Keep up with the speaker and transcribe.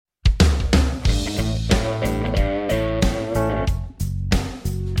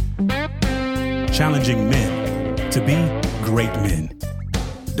challenging men to be great men.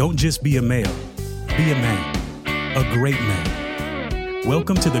 Don't just be a male, be a man, a great man.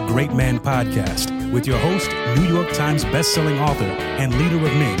 Welcome to the Great Man Podcast with your host, New York Times bestselling author and leader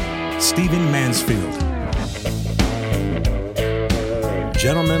of men, Stephen Mansfield.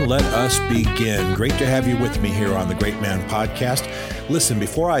 Gentlemen, let us begin. Great to have you with me here on the Great Man Podcast. Listen,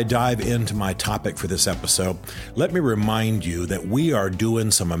 before I dive into my topic for this episode, let me remind you that we are doing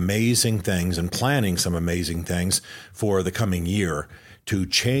some amazing things and planning some amazing things for the coming year to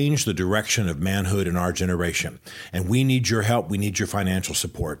change the direction of manhood in our generation. And we need your help. We need your financial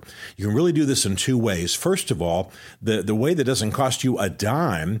support. You can really do this in two ways. First of all, the way that doesn't cost you a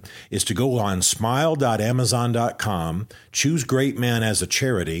dime is to go on smile.amazon.com, choose Great Man as a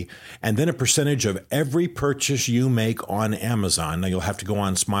charity, and then a percentage of every purchase you make on Amazon. Now, you'll have to go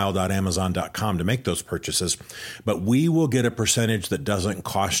on smile.amazon.com to make those purchases, but we will get a percentage that doesn't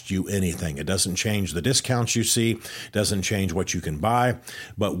cost you anything. It doesn't change the discounts you see, doesn't change what you can buy,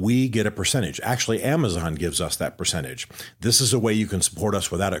 but we get a percentage. Actually, Amazon gives us that percentage. This is a way you can support us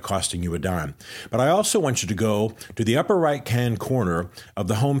without it costing you a dime. But I also want you to go to the upper right-hand corner of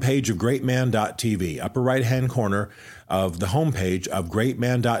the homepage of greatman.tv, upper right-hand corner of the homepage of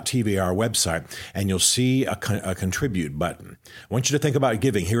greatman.tv, our website, and you'll see a contribute button. I want you to think about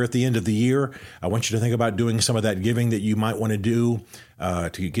giving. Here at the end of the year, I want you to think about doing some of that giving that you might want to do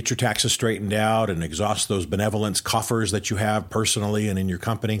to get your taxes straightened out and exhaust those benevolence coffers that you have personally and in your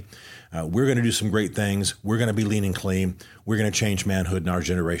company. We're going to do some great things. We're going to be lean and clean. We're going to change manhood in our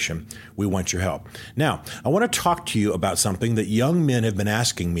generation. We want your help. Now, I want to talk to you about something that young men have been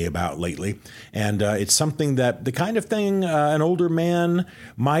asking me about lately, and it's something that the kind of thing an older man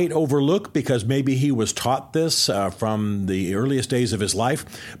might overlook because maybe he was taught this from the earliest days of his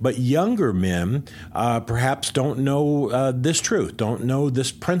life, but younger men perhaps don't know this truth, don't know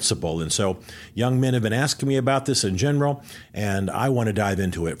this principle, and so young men have been asking me about this in general, and I want to dive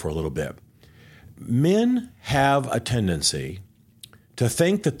into it for a little bit. Men have a tendency to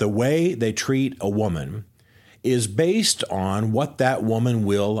think that the way they treat a woman is based on what that woman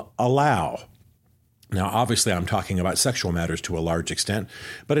will allow. Now, obviously, I'm talking about sexual matters to a large extent,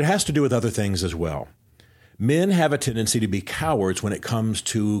 but it has to do with other things as well. Men have a tendency to be cowards when it comes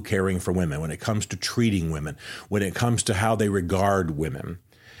to caring for women, when it comes to treating women, when it comes to how they regard women.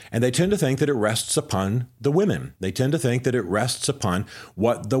 And they tend to think that it rests upon the women. They tend to think that it rests upon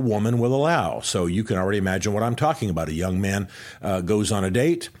what the woman will allow. So you can already imagine what I'm talking about. A young man goes on a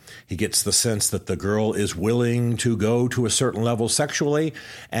date. He gets the sense that the girl is willing to go to a certain level sexually.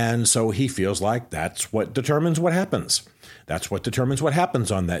 And so he feels like that's what determines what happens. That's what determines what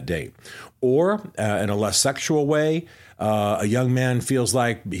happens on that date. Or in a less sexual way, a young man feels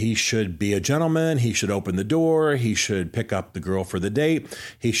like he should be a gentleman, he should open the door, he should pick up the girl for the date,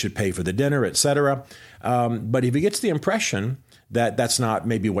 he should pay for the dinner, etc. But if he gets the impression that that's not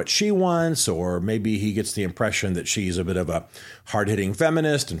maybe what she wants, or maybe he gets the impression that she's a bit of a hard-hitting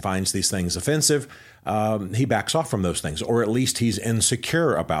feminist and finds these things offensive, he backs off from those things, or at least he's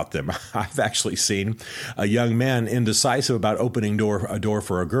insecure about them. I've actually seen a young man indecisive about opening a door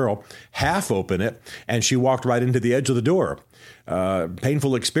for a girl, half open it, and she walked right into the edge of the door.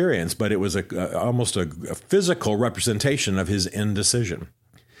 Painful experience, but it was almost a physical representation of his indecision.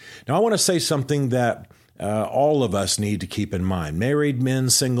 Now, I want to say something that all of us need to keep in mind, married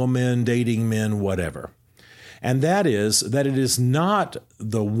men, single men, dating men, whatever. And that is that it is not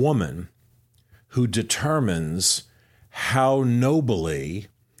the woman who determines how nobly,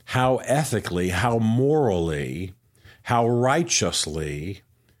 how ethically, how morally, how righteously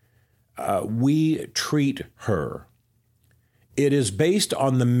we treat her. It is based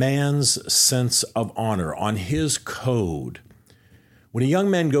on the man's sense of honor, on his code. When a young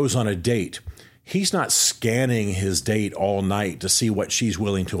man goes on a date, he's not scanning his date all night to see what she's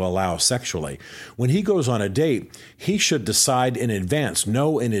willing to allow sexually. When he goes on a date, he should decide in advance,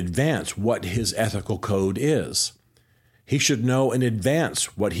 know in advance what his ethical code is. He should know in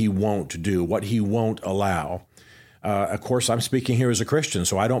advance what he won't do, what he won't allow. Of course, I'm speaking here as a Christian,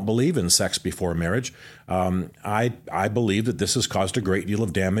 so I don't believe in sex before marriage. I believe that this has caused a great deal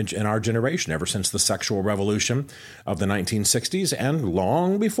of damage in our generation ever since the sexual revolution of the 1960s and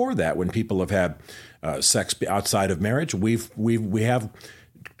long before that, when people have had sex outside of marriage. We have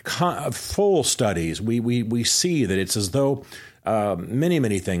full studies. We see that it's as though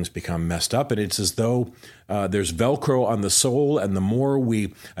many things become messed up, and it's as though there's Velcro on the soul, and the more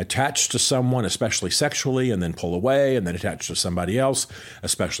we attach to someone, especially sexually, and then pull away, and then attach to somebody else,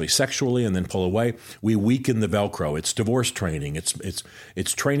 especially sexually, and then pull away, we weaken the Velcro. It's divorce training.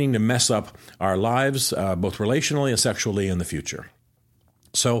 It's training to mess up our lives, both relationally and sexually in the future.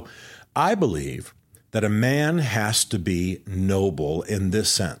 So I believe that a man has to be noble in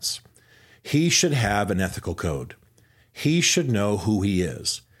this sense. He should have an ethical code. He should know who he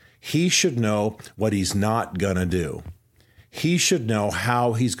is. He should know what he's not going to do. He should know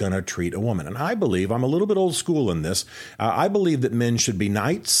how he's going to treat a woman. And I believe, I'm a little bit old school in this, I believe that men should be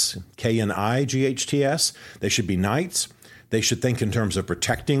knights, Knights. They should be knights. They should think in terms of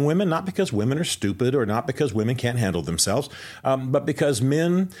protecting women, not because women are stupid or not because women can't handle themselves, but because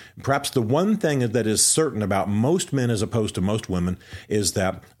men, perhaps the one thing that is certain about most men as opposed to most women is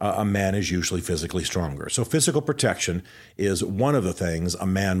that a man is usually physically stronger. So physical protection is one of the things a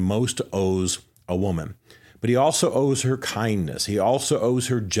man most owes a woman. But he also owes her kindness. He also owes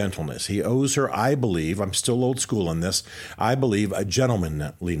her gentleness. He owes her, I believe, I'm still old school in this, I believe a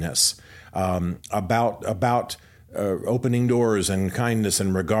gentlemanliness about opening doors and kindness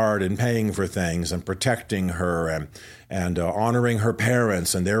and regard and paying for things and protecting her and honoring her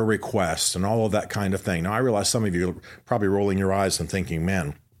parents and their requests and all of that kind of thing. Now, I realize some of you are probably rolling your eyes and thinking,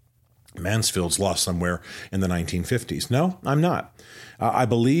 man, Mansfield's lost somewhere in the 1950s. No, I'm not. I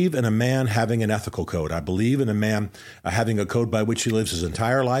believe in a man having an ethical code. I believe in a man having a code by which he lives his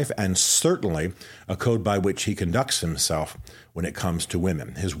entire life, and certainly a code by which he conducts himself when it comes to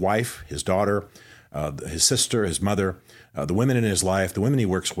women. His wife, his daughter, his sister, his mother, the women in his life, the women he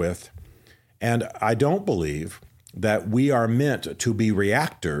works with. And I don't believe that we are meant to be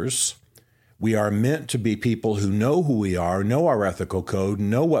reactors. We are meant to be people who know who we are, know our ethical code,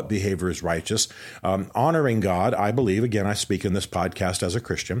 know what behavior is righteous, honoring God. I believe, again, I speak in this podcast as a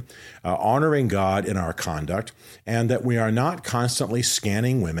Christian, honoring God in our conduct, and that we are not constantly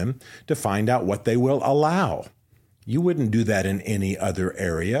scanning women to find out what they will allow. You wouldn't do that in any other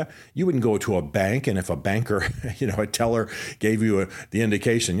area. You wouldn't go to a bank, and if a banker, a teller gave you the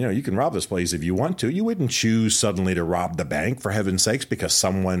indication, you can rob this place if you want to, you wouldn't choose suddenly to rob the bank, for heaven's sakes, because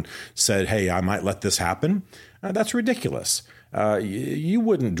someone said, hey, I might let this happen. That's ridiculous. You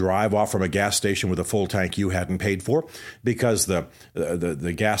wouldn't drive off from a gas station with a full tank you hadn't paid for because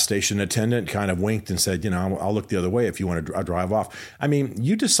the gas station attendant kind of winked and said, I'll look the other way if you want to drive off. I mean,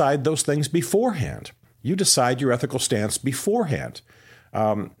 you decide those things beforehand. You decide your ethical stance beforehand.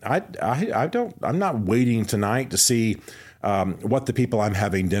 I'm not waiting tonight to see what the people I'm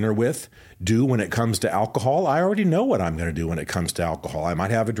having dinner with do when it comes to alcohol. I already know what I'm going to do when it comes to alcohol. I might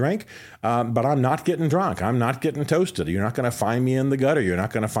have a drink, but I'm not getting drunk. I'm not getting toasted. You're not going to find me in the gutter. You're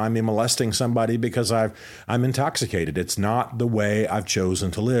not going to find me molesting somebody because I'm intoxicated. It's not the way I've chosen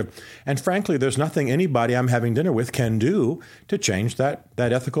to live. And frankly, there's nothing anybody I'm having dinner with can do to change that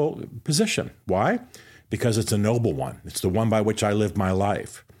ethical position. Why? Because it's a noble one. It's the one by which I live my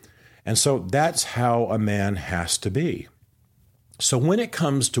life. And so that's how a man has to be. So when it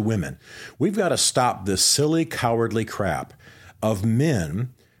comes to women, we've got to stop this silly, cowardly crap of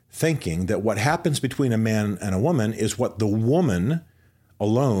men thinking that what happens between a man and a woman is what the woman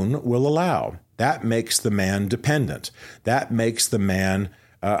alone will allow. That makes the man dependent. That makes the man,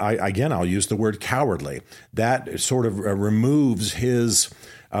 I'll use the word cowardly. That sort of removes his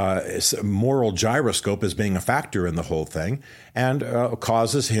moral gyroscope as being a factor in the whole thing and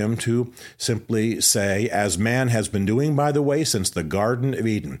causes him to simply say, as man has been doing, by the way, since the Garden of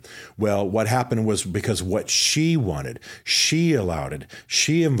Eden, well, what happened was because what she wanted, she allowed it,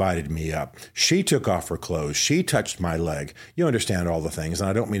 she invited me up, she took off her clothes, she touched my leg. You understand all the things, and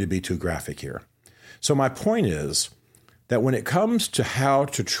I don't mean to be too graphic here. So my point is that when it comes to how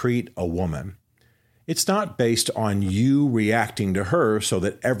to treat a woman, it's not based on you reacting to her so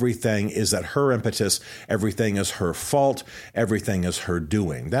that everything is at her impetus, everything is her fault, everything is her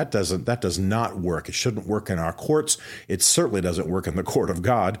doing. That does not work. It shouldn't work in our courts. It certainly doesn't work in the court of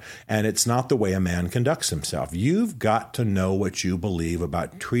God, and it's not the way a man conducts himself. You've got to know what you believe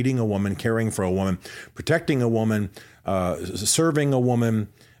about treating a woman, caring for a woman, protecting a woman, serving a woman,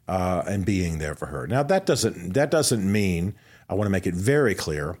 and being there for her. Now, that doesn't mean, I want to make it very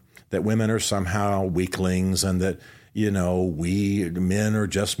clear, that women are somehow weaklings and that, we men are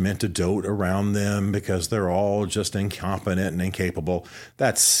just meant to dote around them because they're all just incompetent and incapable.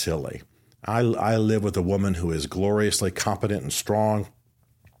 That's silly. I live with a woman who is gloriously competent and strong,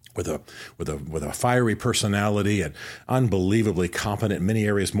 with a fiery personality and unbelievably competent in many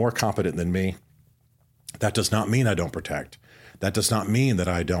areas, more competent than me. That does not mean I don't protect. That does not mean that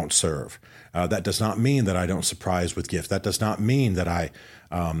I don't serve. That does not mean that I don't surprise with gifts. That does not mean that I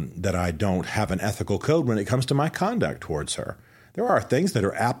don't have an ethical code when it comes to my conduct towards her. There are things that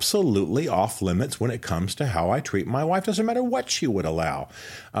are absolutely off limits when it comes to how I treat my wife. Doesn't matter what she would allow,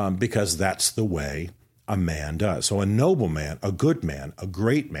 because that's the way a man does. So a noble man, a good man, a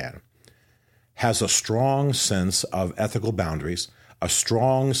great man has a strong sense of ethical boundaries, a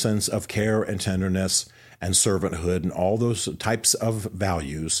strong sense of care and tenderness and servanthood and all those types of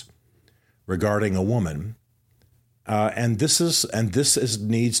values regarding a woman. And this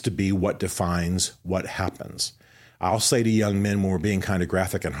needs to be what defines what happens. I'll say to young men when we're being kind of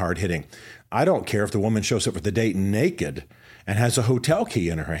graphic and hard-hitting, I don't care if the woman shows up for the date naked and has a hotel key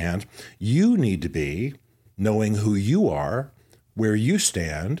in her hand. You need to be knowing who you are, where you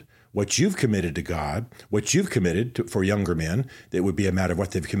stand, what you've committed to God, what you've committed to, for younger men, it would be a matter of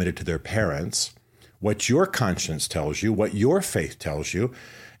what they've committed to their parents, what your conscience tells you, what your faith tells you,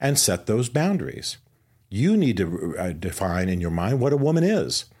 and set those boundaries. You need to define in your mind what a woman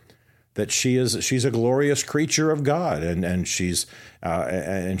is. That she's a glorious creature of God, and she's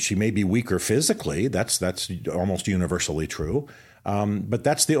and she may be weaker physically. That's almost universally true, but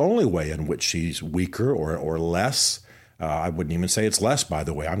that's the only way in which she's weaker or less. I wouldn't even say it's less, by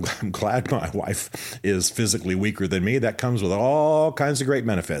the way. I'm glad my wife is physically weaker than me. That comes with all kinds of great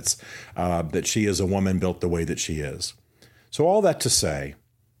benefits. That she is a woman built the way that she is. So all that to say,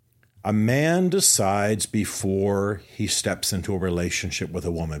 a man decides before he steps into a relationship with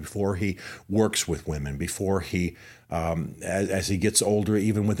a woman, before he works with women, before he, as he gets older,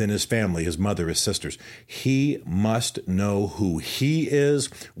 even within his family, his mother, his sisters, he must know who he is,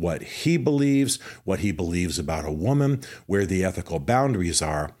 what he believes about a woman, where the ethical boundaries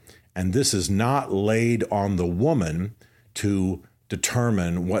are. And this is not laid on the woman to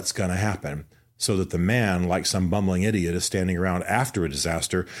determine what's going to happen, so that the man, like some bumbling idiot, is standing around after a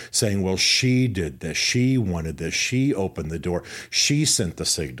disaster saying, well, she did this, she wanted this, she opened the door, she sent the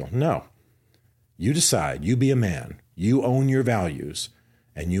signal. No. You decide, you be a man, you own your values,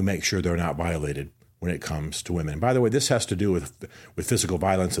 and you make sure they're not violated when it comes to women. By the way, this has to do with physical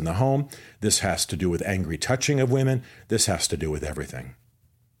violence in the home. This has to do with angry touching of women. This has to do with everything.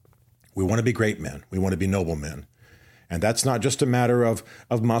 We want to be great men. We want to be noble men. And that's not just a matter of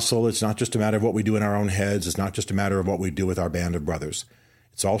muscle. It's not just a matter of what we do in our own heads. It's not just a matter of what we do with our band of brothers.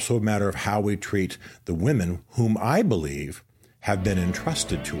 It's also a matter of how we treat the women whom I believe have been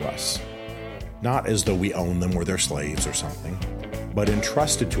entrusted to us. Not as though we own them or they're slaves or something, but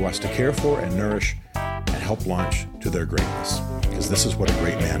entrusted to us to care for and nourish and help launch to their greatness. Because this is what a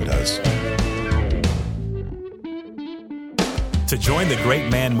great man does. To join the Great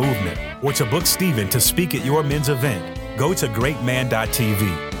Man movement or to book Stephen to speak at your men's event, go to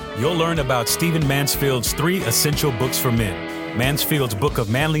greatman.tv. You'll learn about Stephen Mansfield's 3 essential books for men: Mansfield's Book of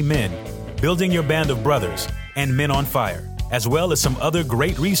Manly Men, Building Your Band of Brothers, and Men on Fire, as well as some other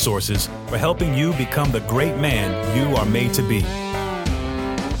great resources for helping you become the great man you are made to be.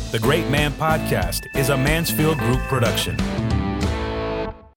 The Great Man Podcast is a Mansfield Group production.